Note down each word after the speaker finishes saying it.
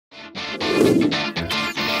You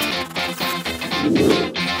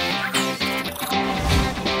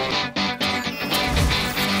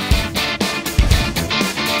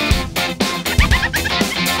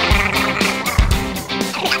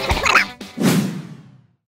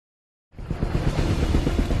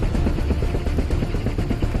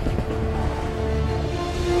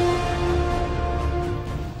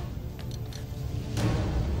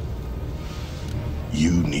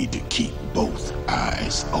need to keep both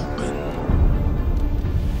eyes open.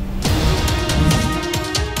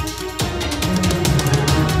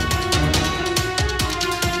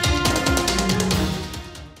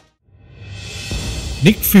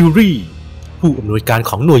นิก ฟิลลี่ผู้อำนวยการ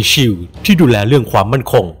ของหน่วยชิลที่ดูแลเรื่องความมั่น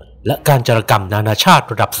คงและการจารกรรมนานาชาติ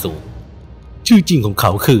ระดับสูงชื่อจริงของเข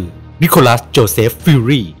าคือนิโคลัส โจเซฟ ฟิล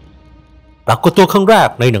ลี่ปรากฏตัวครั้งแรก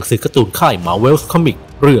ในหนังสือการ์ตูนค่าย Marvel's Comic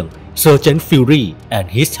เรื่อง Sergeant Fury and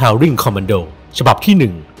His Howling Commando ฉบับที่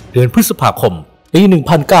 1 เดือนพฤษภาคม ปี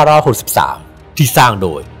 1963 ที่สร้างโด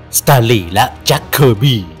ยสแตนลีย์และแจ็ค เคอร์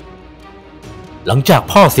บี้หลังจาก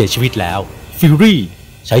พ่อเสียชีวิตแล้วฟิลลี่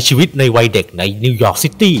ใช้ชีวิตในวัยเด็กในนิวยอร์กซิ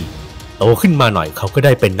ตี้โตขึ้นมาหน่อยเขาก็ไ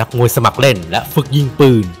ด้เป็นนักมวยสมัครเล่นและฝึกยิง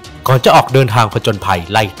ปืนก่อนจะออกเดินทางผจญภัย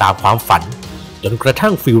ไล่ตามความฝันจนกระทั่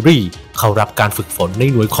งฟิลลี่เข้ารับการฝึกฝนใน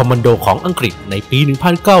หน่วยคอมมานโดของอังกฤษในปี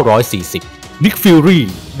 1940 นิก ฟิลลี่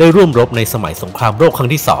ได้ร่วมรบในสมัยสงครามโลกครั้ง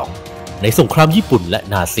ที่ 2 ในสงครามญี่ปุ่นและ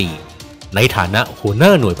นาซีในฐานะหัวหน้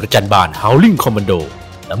าหน่วยประจันบาน Howling Commando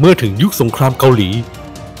แต่เมื่อถึงยุคสงครามเกาหลี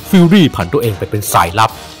ฟิลลี่ผันตัวเองไปเป็นสายลั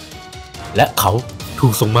บและเขา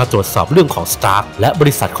ถูกส่งมาตรวจสอบเรื่องของสตาร์กและบ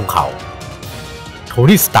ริษัทของเขาโท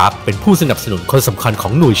นี่ สตาร์กเป็นผู้สนับสนุนคนสำคัญขอ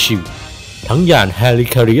งหน่วยชิลทั้งยาน แฮลิ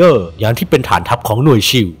คาริเออร์ยานที่เป็นฐานทัพของหน่วย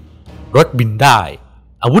ชิลรถบินได้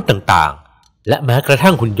อาวุธต่างๆและแม้กระ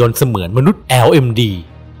ทั่งหุ่นยนต์เสมือนมนุษย์ LMD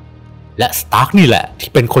และสตาร์กนี่แหละ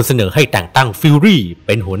ที่เป็นคนเสนอให้แต่งตั้งฟิลลี่เ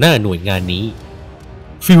ป็นหัวหน้าหน่วยงานนี้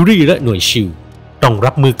ฟิลลี่และหน่วยชิลต้อง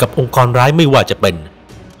รับมือกับองค์กรร้ายไม่ว่าจะเป็น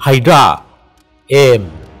ไฮดราเอม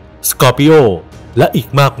สกอร์ปิโอและอีก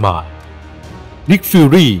มากมายนิก ฟิล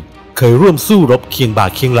ลี่เคยร่วมสู้รบเคียงบ่า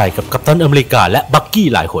เคียงไหล่กับกัปตันอเมริกาและบักกี้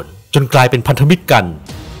หลายหนจนกลายเป็นพันธมิตรกัน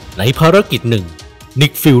ในภารกิจหนึ่งนิ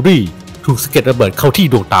ก ฟิลลี่ถูกสะเก็ดระเบิดเข้าที่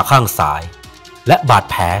ดวงตาข้างซ้ายและบาด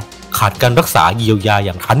แผลขาดการรักษาเยียวยาอ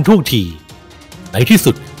ย่างทันท่วงทีในที่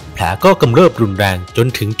สุดแผลก็กำเริบรุนแรงจน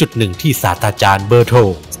ถึงจุดหนึ่งที่ศาสตราจารย์เบอร์โท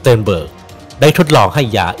สเตนเบิร์กได้ทดลองให้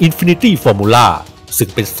ยาอินฟินิตี้ฟอร์มูล่าซึ่ง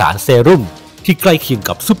เป็นสารเซรุ่มที่ใกล้เคียง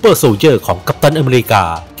กับซูเปอร์โซลเจอร์ของกัปตันอเมริกา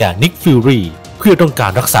แก่นิก ฟิลลี่เพื่อต้องกา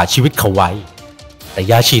รรักษาชีวิตเขาไว้แต่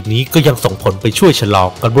ยาฉีดนี้ก็ยังส่งผลไปช่วยชะลอ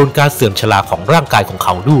กระบวนการเสื่อมชราของร่างกายของเข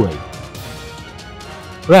าด้วย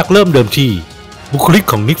แรกเริ่มเดิมทีบุคลิก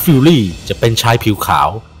ของนิก ฟิลลี่จะเป็นชายผิวขาว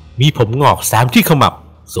มีผมงอกแซมที่ขมับ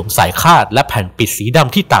สวมสายคาดและแผ่นปิดสีด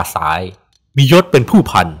ำที่ตาซ้ายมียศเป็นผู้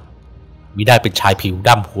พันมิได้เป็นชายผิวด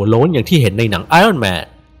ำหัวโล้นอย่างที่เห็นในหนังไอรอนแมน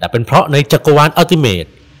แต่เป็นเพราะในจักรวาลอัลติเมท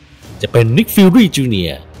จะเป็นนิก ฟิลลี่ จูเนี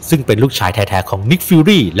ยร์ซึ่งเป็นลูกชายแท้ๆของนิก ฟิล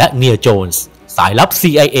ลี่และเนีย โจนส์สายลับ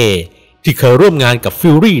CIA ที่เคยร่วมงานกับ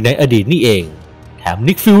ฟิลลี่ในอดีตนี่เองแถม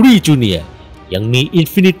นิก ฟิลลี่ จูเนียร์ยังมี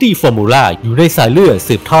Infinity Formula อยู่ในสายเลือด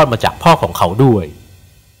สืบทอดมาจากพ่อของเขาด้วย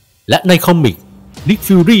และในคอมิกนิก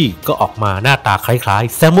ฟิลลี่ก็ออกมาหน้าตาคล้าย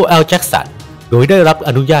ๆแซมมูเอล แจ็กสันโดยได้รับอ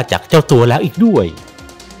นุญาตจากเจ้าตัวแล้วอีกด้วย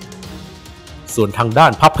ส่วนทางด้า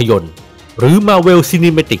นภาพยนตร์หรือ Marvel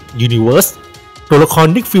Cinematic Universe ตัวละคร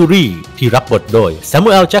นิก ฟิลลี่ที่รับบทโดยแซมมู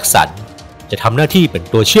เอล แจ็กสันจะทำหน้าที่เป็น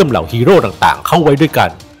ตัวเชื่อมเหล่าฮีโร่ต่างๆเข้าไว้ด้วยกั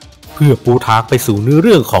นเพื่อปูทางไปสู่เนื้อเ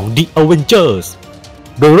รื่องของ The Avengers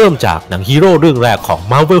โดยเริ่มจากหนังฮีโร่เรื่องแรกของ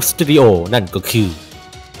Marvel Studio นั่นก็คือ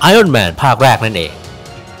Iron Man ภาคแรกนั่นเอง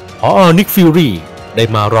พอนิก ฟิลลี่ได้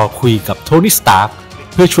มารอคุยกับโทนี่ สตาร์ก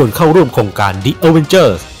เพื่อชวนเข้าร่วมโครงการ The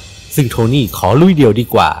Avengers ซึ่งโทนี่ขอลุยเดียวดี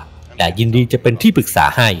กว่าแต่ยินดีจะเป็นที่ปรึกษา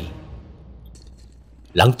ให้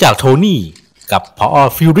หลังจากโทนี่กับพอ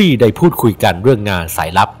ฟิลลี่ได้พูดคุยกันเรื่องงานสาย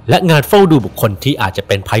ลับและงานเฝ้าดูบุคคลที่อาจจะเ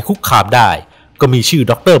ป็นภัยคุกคามได้ก็มีชื่อ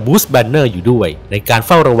ดร. บูธ แบนเนอร์อยู่ด้วยในการเ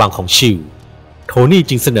ฝ้าระวังของชิลโทนี่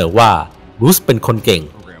จึงเสนอว่าบูธเป็นคนเก่ง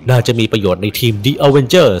น่าจะมีประโยชน์ในทีม The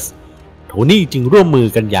Avengers โทนี่จึงร่วมมือ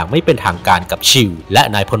กันอย่างไม่เป็นทางการกับชิลและ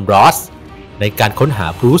นายพล รอสในการค้นหา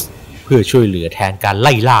บรูซเพื่อช่วยเหลือแทนการไ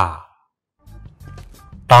ล่ล่า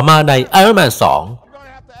ต่อมาใน Iron Man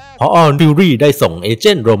 2 พอฟิลลี่ได้ส่งเอเจ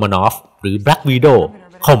นต์โรมานอฟหรือ Black Widow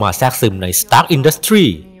เข้ามาแทรกซึมใน Stark Industry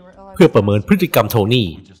เพื่อประเมินพฤติกรรมโทนี่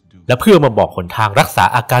และเพื่อมาบอกหนทางรักษา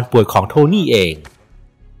อาการป่วยของโทนี่เอง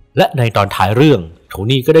และในตอนท้ายเรื่องโท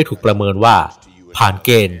นี่ก็ได้ถูกประเมินว่าผ่านเก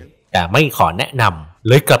ณฑ์แต่ไม่ขอแนะนำเ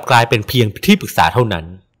ลยกลับกลายเป็นเพียงที่ปรึกษาเท่านั้น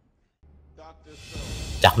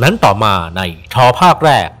จากนั้นต่อมาในทอภาคแ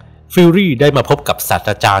รกฟิลลี่ได้มาพบกับศาสต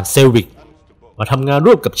ราจารย์เซลวิกมาทำงาน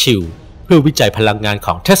ร่วมกับชิลเพื่ พื่อวิจัยพลังงานข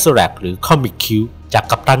องเทสเซอแร็กหรือคอมิกคิวจาก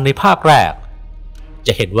กัปตันในภาคแรกจ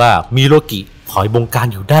ะเห็นว่ามีโลกิคอยบงการ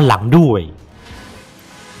อยู่ด้านหลังด้วย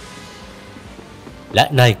และ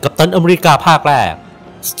ในกัปตันอเมริกาภาคแรก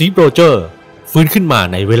สตีฟโรเจอร์ฟื้นขึ้นมา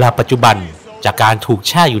ในเวลาปัจจุบันจากการถูกแ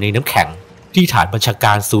ช่อยู่ในน้ำแข็งที่ฐานบัญชาก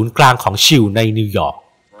ารศูนย์กลางของชิลในนิวยอร์ก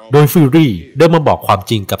โดยฟิลลี่ได้มาบอกความ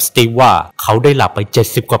จริงกับสตีฟว่าเขาได้หลับไป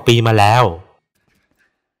70 กว่าปีมาแล้ว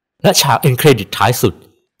และฉากเอ็นเครดิตท้ายสุด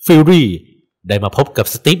ฟิลลี่ได้มาพบกับ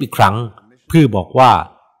สตีฟอีกครั้งเพื่อบอกว่า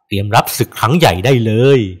เตรียมรับศึกครั้งใหญ่ได้เล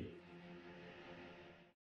ย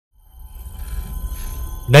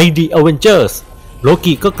ใน The Avengers โล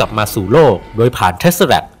กิก็กลับมาสู่โลกโดยผ่านเทสเซอ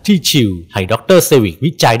แร็กที่ชิลให้ดร. เซวิก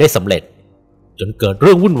วิจัยได้สำเร็จจนเกิดเ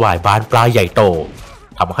รื่องวุ่นวายบานปลายใหญ่โต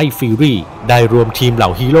ทำให้ฟิลลี่ได้รวมทีมเหล่า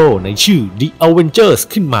ฮีโร่ในชื่อ The Avengers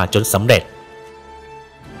ขึ้นมาจนสำเร็จ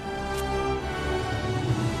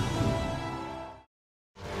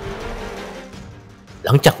ห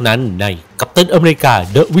ลังจากนั้นในกัปตันอเมริกา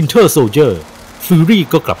The Winter Soldier ฟิลลี่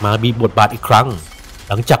ก็กลับมามีบทบาทอีกครั้ง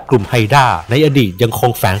หลังจากกลุ่มไฮด้าในอดีตยังค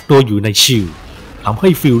งแฝงตัวอยู่ในชิลทำให้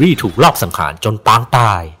ฟิลลี่ถูกลอบสังหารจนปางต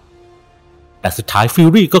ายแต่สุดท้ายฟิล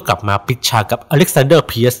ลี่ก็กลับมาปิดฉากกับอเล็กซานเดอร์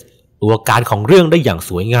เพียสตัวการของเรื่องได้อย่าง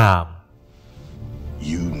สวยงาม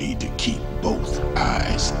You need to keep both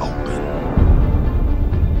eyes open.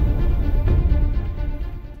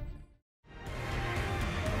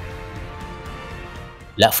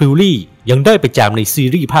 และฟิลลี่ยังได้ไปจามในซี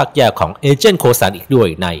รีส์ภาคแยกของเอเจนต์โคซันอีกด้วย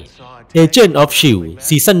ใน Agent of S.H.I.E.L.D.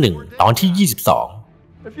 ซีซั่น 1 ตอนที่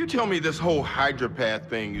 22 If you tell me this whole Hydra Path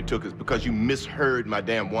thing you took is because you misheard my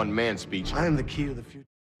damn one-man speech, I am the key to the future.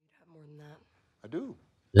 I do.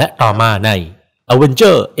 และต่อมาใน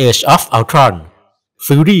Avenger Age of Ultron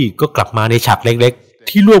ฟิลลี่ก็กลับมาในฉากเล็กๆ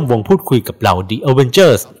ที่ร่วมวงพูดคุยกับเหล่า The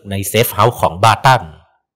Avengers ในเซฟเฮาส์ของบาร์ตัน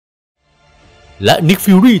และนิก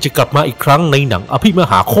ฟิลลี่จะกลับมาอีกครั้งในหนังอภิม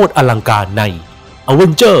หาโคตรอลังการใน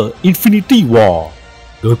Avenger Infinity War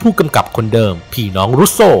โดยผู้กำกับคนเดิมพี่น้องรุ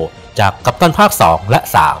สโซจากกัปตันภาค 2 และ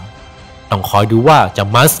 3 ต้องคอยดูว่าจะ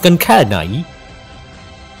มันส์กันแค่ไหน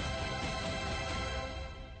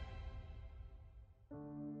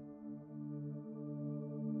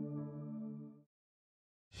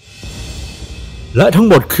และทั้ง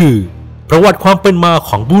หมดคือประวัติความเป็นมาข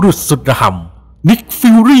องบุรุษสุดระห่ำนิก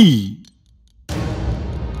ฟิลลี่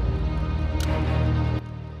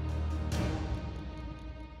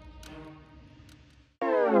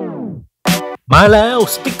มาแล้ว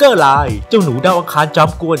สติกเกอร์ลายเจ้าหนูดาวอังคารจอม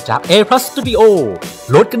กวนจาก aplusstudio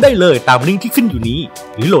โหลดกันได้เลยตามลิงก์ที่ขึ้นอยู่นี้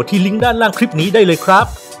หรือโหลดที่ลิงก์ด้านล่างคลิปนี้ได้เลยครับ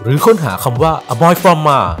หรือค้นหาคำว่า A Boy From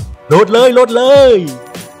มาโหลดเลย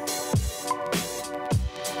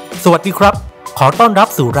สวัสดีครับขอต้อนรับ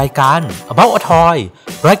สู่รายการ About a Toy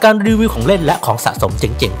รายการรีวิวของเล่นและของสะสมเ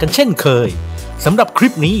จ๋งๆกันเช่นเคยสำหรับคลิ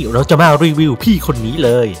ปนี้เราจะมารีวิวพี่คนนี้เ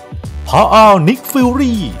ลยผอ.นิกฟิล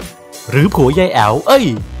ลี่หรือผัวยายแอ๋ว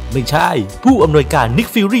ไม่ใช่ผู้อำนวยการนิก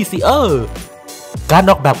ฟิลลี่การ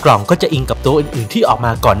ออกแบบกล่องก็จะอิงกับตัวอื่นๆที่ออกม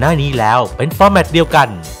าก่อนหน้านี้แล้วเป็นฟอร์แมตเดียวกัน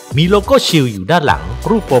มีโลโก้ชิลอยู่ด้านหลัง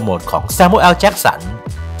รูปโปรโมทของแซมูเอลแจ็กสัน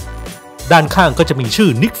ด้านข้างก็จะมีชื่อ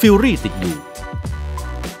นิกฟิลลี่ติดอยู่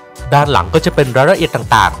ด้านหลังก็จะเป็นรายละเอียด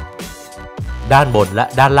ต่างๆด้านบนและ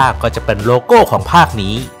ด้านล่างก็จะเป็นโลโก้ของภาค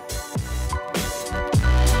นี้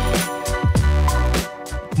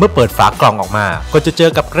เมื่อเปิดฝากล่องออกมาก็จะเจ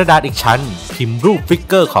อกับกระดาษอีกชั้นพิมพ์รูปฟิก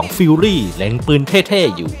เกอร์ของฟิลลี่เล็งปืนเท่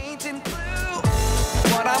ๆอยู่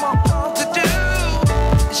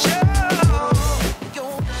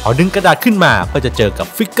พอดึงกระดาษขึ้นมาก็จะเจอกับ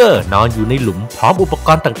ฟิกเกอร์นอนอยู่ในหลุมพร้อมอุปก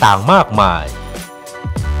รณ์ต่างๆมากมาย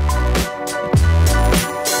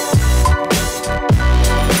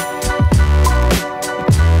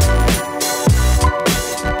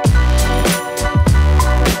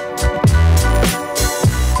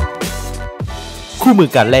คู่มื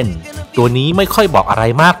อการเล่นตัวนี้ไม่ค่อยบอกอะไร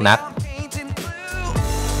มากนัก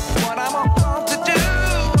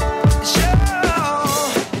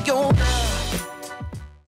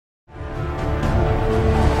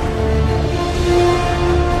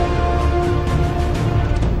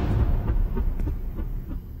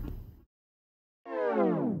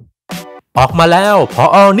ออกมาแล้วผ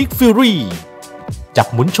อ.นิกฟิลลี่จับ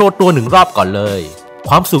หมุนโชว์ตัวหนึ่งรอบก่อนเลยค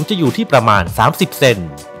วามสูงจะอยู่ที่ประมาณ30 เซน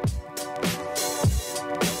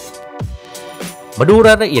มาดูร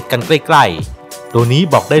ายละเอียดกันใกล้ๆตัวนี้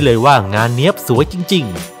บอกได้เลยว่างานเนี้ยบสวยจริง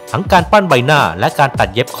ๆทั้งการปั้นใบหน้าและการตัด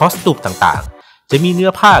เย็บคอสตูมต่างๆจะมีเนื้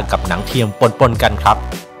อผ้ากับหนังเทียมปนๆกันครับ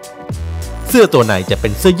เสื้อตัวไหนจะเป็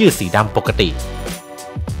นเสื้อยืดสีดำปกติ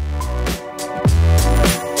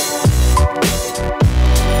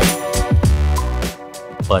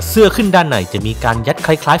เปิดเสื้อขึ้นด้านในจะมีการยัดค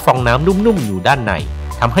ล้ายๆฟองน้ำนุ่มๆอยู่ด้านใน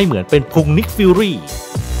ทำให้เหมือนเป็นพุงนิกฟิลลี่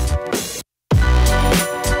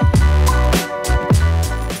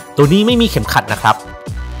ตัวนี้ไม่มีเข็มขัดนะครับ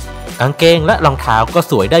กางเกงและรองเท้าก็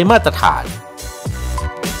สวยได้มาตรฐาน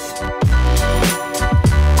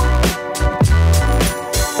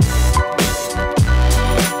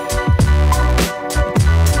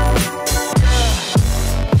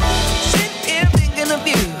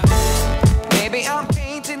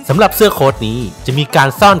สำหรับเสื้อโค้ทนี้จะมีการ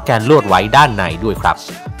ซ่อนแกนลวดไว้ด้านในด้วยครับ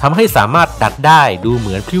ทำให้สามารถดัดได้ดูเห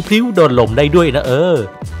มือนพลิ้วๆโดนลมได้ด้วยนะ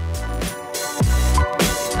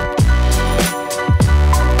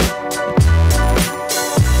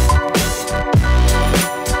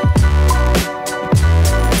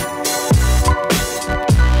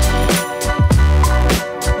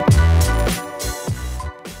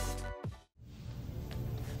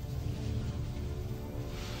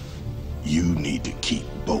You need to keep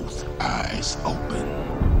both eyes open.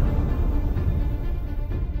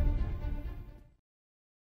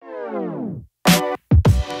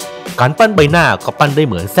 การปั้นใบหน้าก็ปั้นได้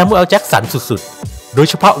เหมือนแซมมูเอล แจ็คสันสุดๆโดย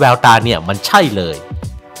เฉพาะแววตาเนี่ยมันใช่เลย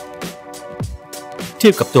เที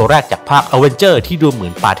ยบกับตัวแรกจากภาคอเวนเจอร์ที่ดูเหมื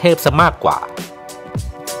อนป่าเทพซะมากกว่า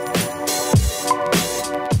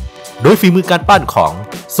โดยฝีมือการปั้นของ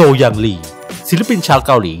โซยังลีศิลปินชาวเ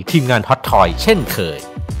กาหลีทีมงาน Hottoys เช่นเคย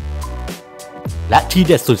และที่เ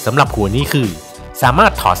ด็ดสุดสำหรับหัวนี้คือสามาร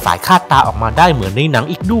ถถอดสายคาดตาออกมาได้เหมือนในหนัง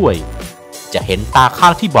อีกด้วยจะเห็นตาข้า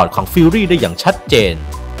งที่บอดของฟิลลี่ได้อย่างชัดเจน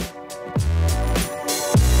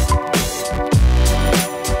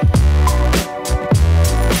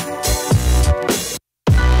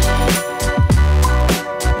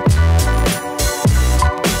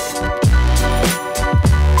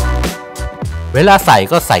เวลาใส่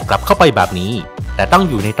ก็ใส่กลับเข้าไปแบบนี้แต่ต้อง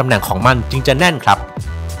อยู่ในตำแหน่งของมันจึงจะแน่นครับ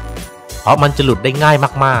เพราะมันจะหลุดได้ง่าย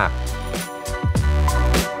มากๆ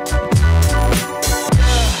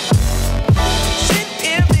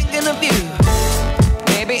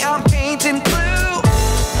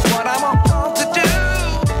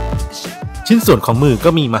ชิ้นส่วนของมือก็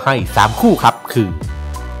มีมาให้3คู่ครับคือ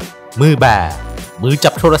มือแบมือจั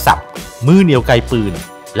บโทรศัพท์มือเหนี่ยวไกปืน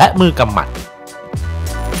และมือกำหมัด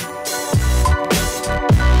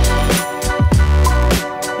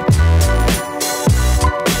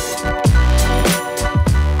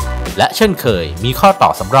และเช่นเคยมีข้อต่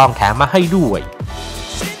อสำรองแถมมาให้ด้วย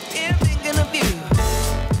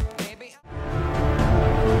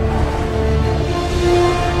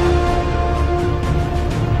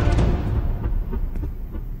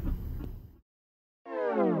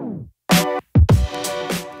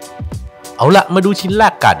เอาละมาดูชิ้นแร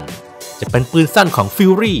กกันจะเป็นปืนสั้นของฟิ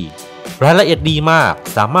ลลี่รายละเอียดดีมาก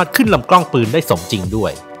สามารถขึ้นลำกล้องปืนได้สมจริงด้ว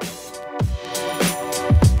ย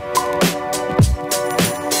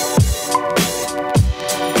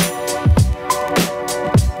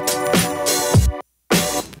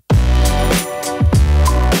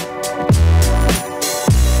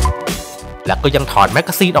แล้วก็ยังถอดแมกก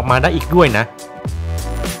าซีนออกมาได้อีกด้วยนะ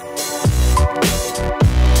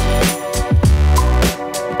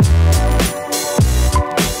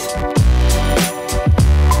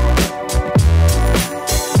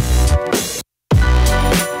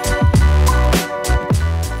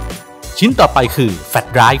ชิ้นต่อไปคือแฟลช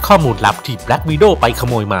ไดรฟ์ข้อมูลลับที่ Black Widow ไปข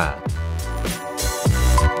โมยมา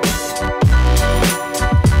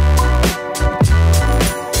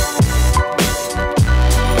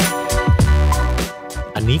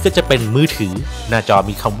อันนี้ก็จะเป็นมือถือหน้าจอ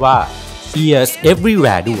มีคำว่า Ears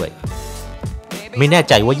Everywhere ด้วยไม่แน่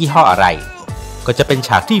ใจว่ายี่ห้ออะไรก็จะเป็นฉ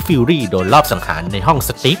ากที่ฟิลลี่โดนลอบสังหารในห้องส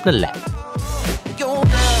ตีฟนั่นแหละ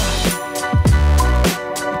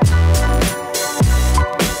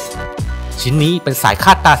ชิ้นนี้เป็นสายค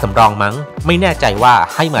าดตาสำรองมั้งไม่แน่ใจว่า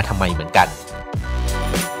ให้มาทำไมเหมือนกัน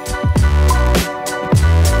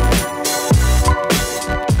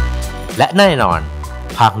และแน่นอน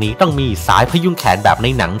ภาคนี้ต้องมีสายพยุงแขนแบบใน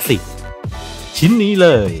หนังสิชิ้นนี้เล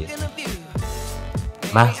ย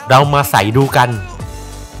มาเรามาใส่ดูกัน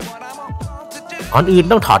ก่อนอื่น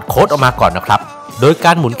ต้องถอดโค้ทออกมาก่อนนะครับโดยก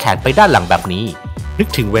ารหมุนแขนไปด้านหลังแบบนี้นึก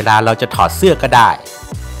ถึงเวลาเราจะถอดเสื้อก็ได้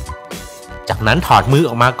จากนั้นถอดมืออ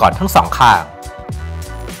อกมาก่อนทั้งสองข้าง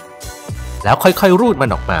แล้วค่อยๆรูดมัน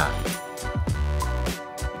ออกมา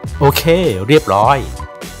โอเคเรียบร้อย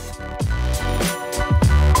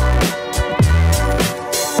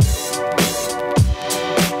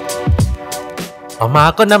ต่อมา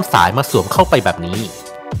ก็นำสายมาสวมเข้าไปแบบนี้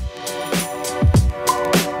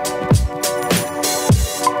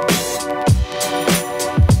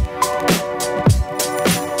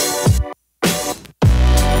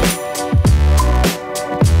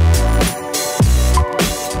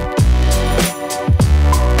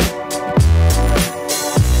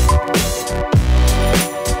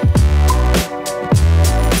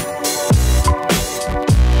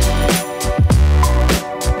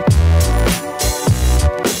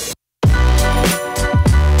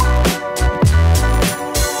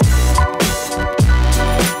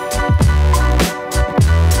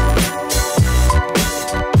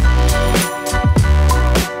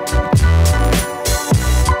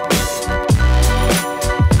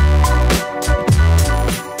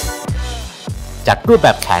จัดรูปแบ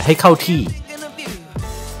บแขนให้เข้าที่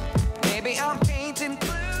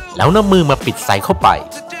แล้วนำมือมาปิดใส่เข้าไป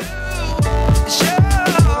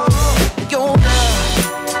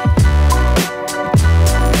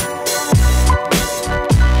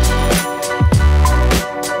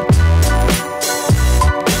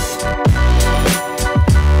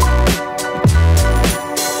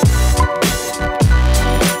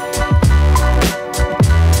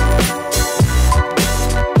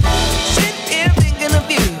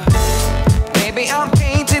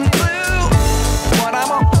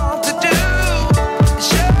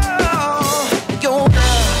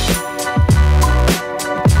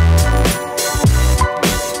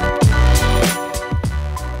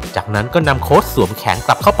จากนั้นก็นำโค้ดสวมแขนก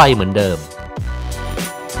ลับเข้าไปเหมือนเดิม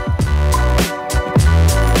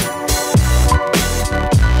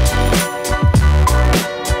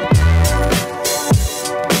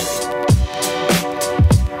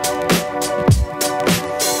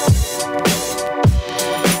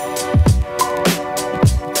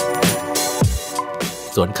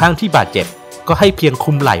ส่วนข้างที่บาดเจ็บก็ให้เพียง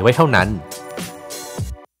คุมไหล่ไว้เท่านั้น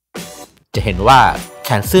จะเห็นว่าแข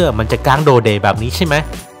นเสื้อมันจะกางโดเดแบบนี้ใช่ไหม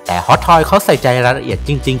แต่ฮอตทอยเขาใส่ใจรายละเอียดจ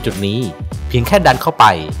ริงๆจุดนี้เพียงแค่ดันเข้าไป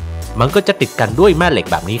มันก็จะติดกันด้วยแม่เหล็ก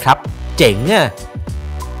แบบนี้ครับเจ๋งอ่ะ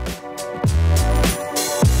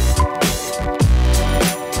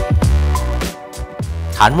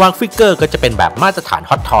ฐานวางฟิกเกอร์ก็จะเป็นแบบมาตรฐาน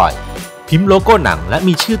ฮอตทอยพิมพ์โลโก้หนังและ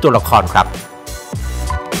มีชื่อตัวละครครับ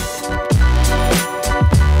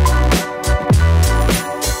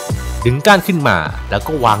ดึงก้านขึ้นมาแล้ว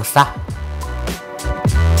ก็วางซะ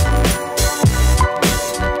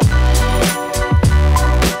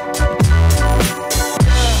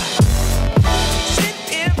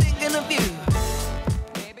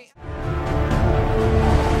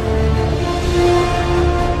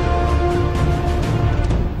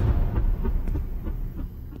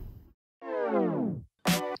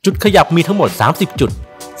จุดขยับมีทั้งหมด30จุด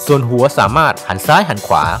ส่วนหัวสามารถหันซ้ายหันข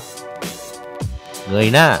วาเงย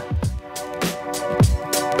หน้า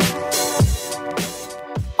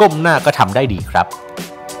ก้มหน้าก็ทำได้ดีครับ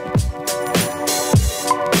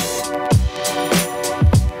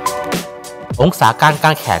องศาการก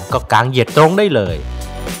างแขนก็กางเหยียดตรงได้เลย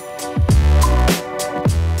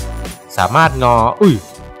สามารถงอ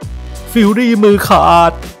ฟิวรี่มือขา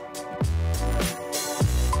ด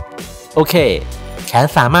โอเคแขน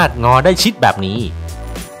สามารถงอได้ชิดแบบนี้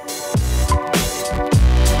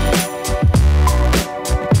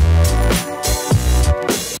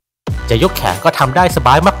จะยกแขนก็ทำได้สบ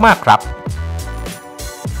ายมากๆครับ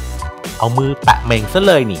เอามือแปะเม่งซะ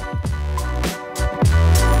เลยนี่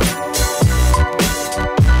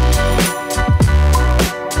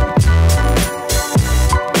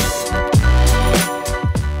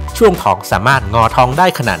ช่วงท้องสามารถงอท้องได้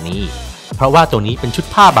ขนาดนี้เพราะว่าตัวนี้เป็นชุด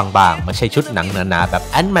ผ้าบางๆไม่ใช่ชุดหนังหนาๆแบบ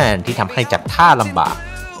แอนท์แมนที่ทำให้จัดท่าลำบาก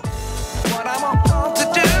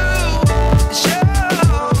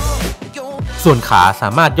ส่วนขาสา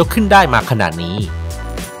มารถยกขึ้นได้มาขนาดนี้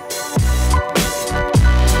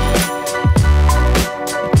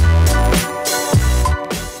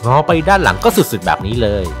งอไปด้านหลังก็สุดๆแบบนี้เล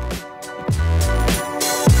ย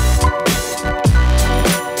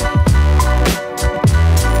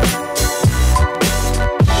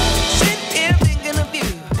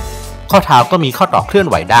ข้อเท้าก็มีข้อต่อเคลื่อน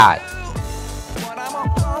ไหวได้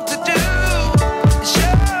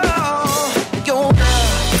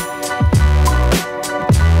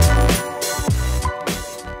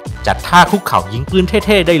จัดท่าคุกเข่ายิงปืนเ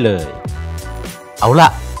ท่ๆได้เลยเอาล่ะ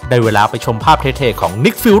ได้เวลาไปชมภาพเท่ๆของนิ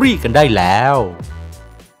กฟิลรี่กันได้แล้ว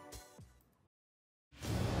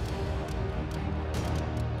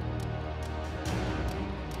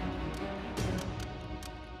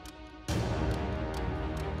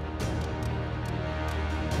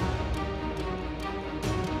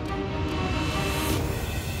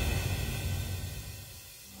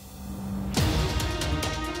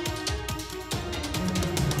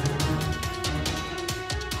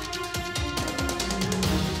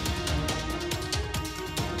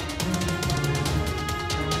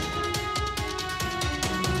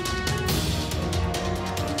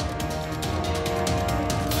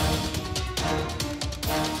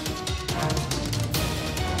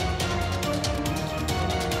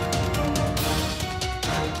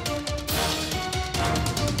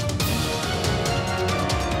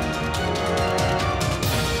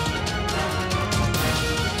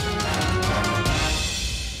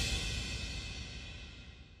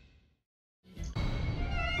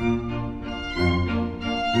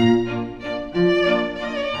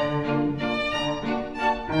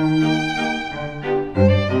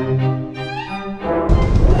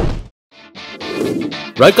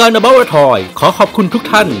รายการ About a Toy ขอขอบคุณทุก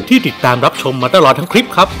ท่านที่ติดตามรับชมมาตลอดทั้งคลิป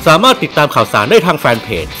ครับสามารถติดตามข่าวสารได้ทางแฟนเพ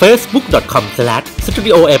จ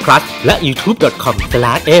facebook.com/studioaplus และ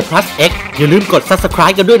youtube.com/aplusx อย่าลืมกด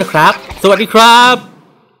subscribe กันด้วยนะครับสวัสดีครับ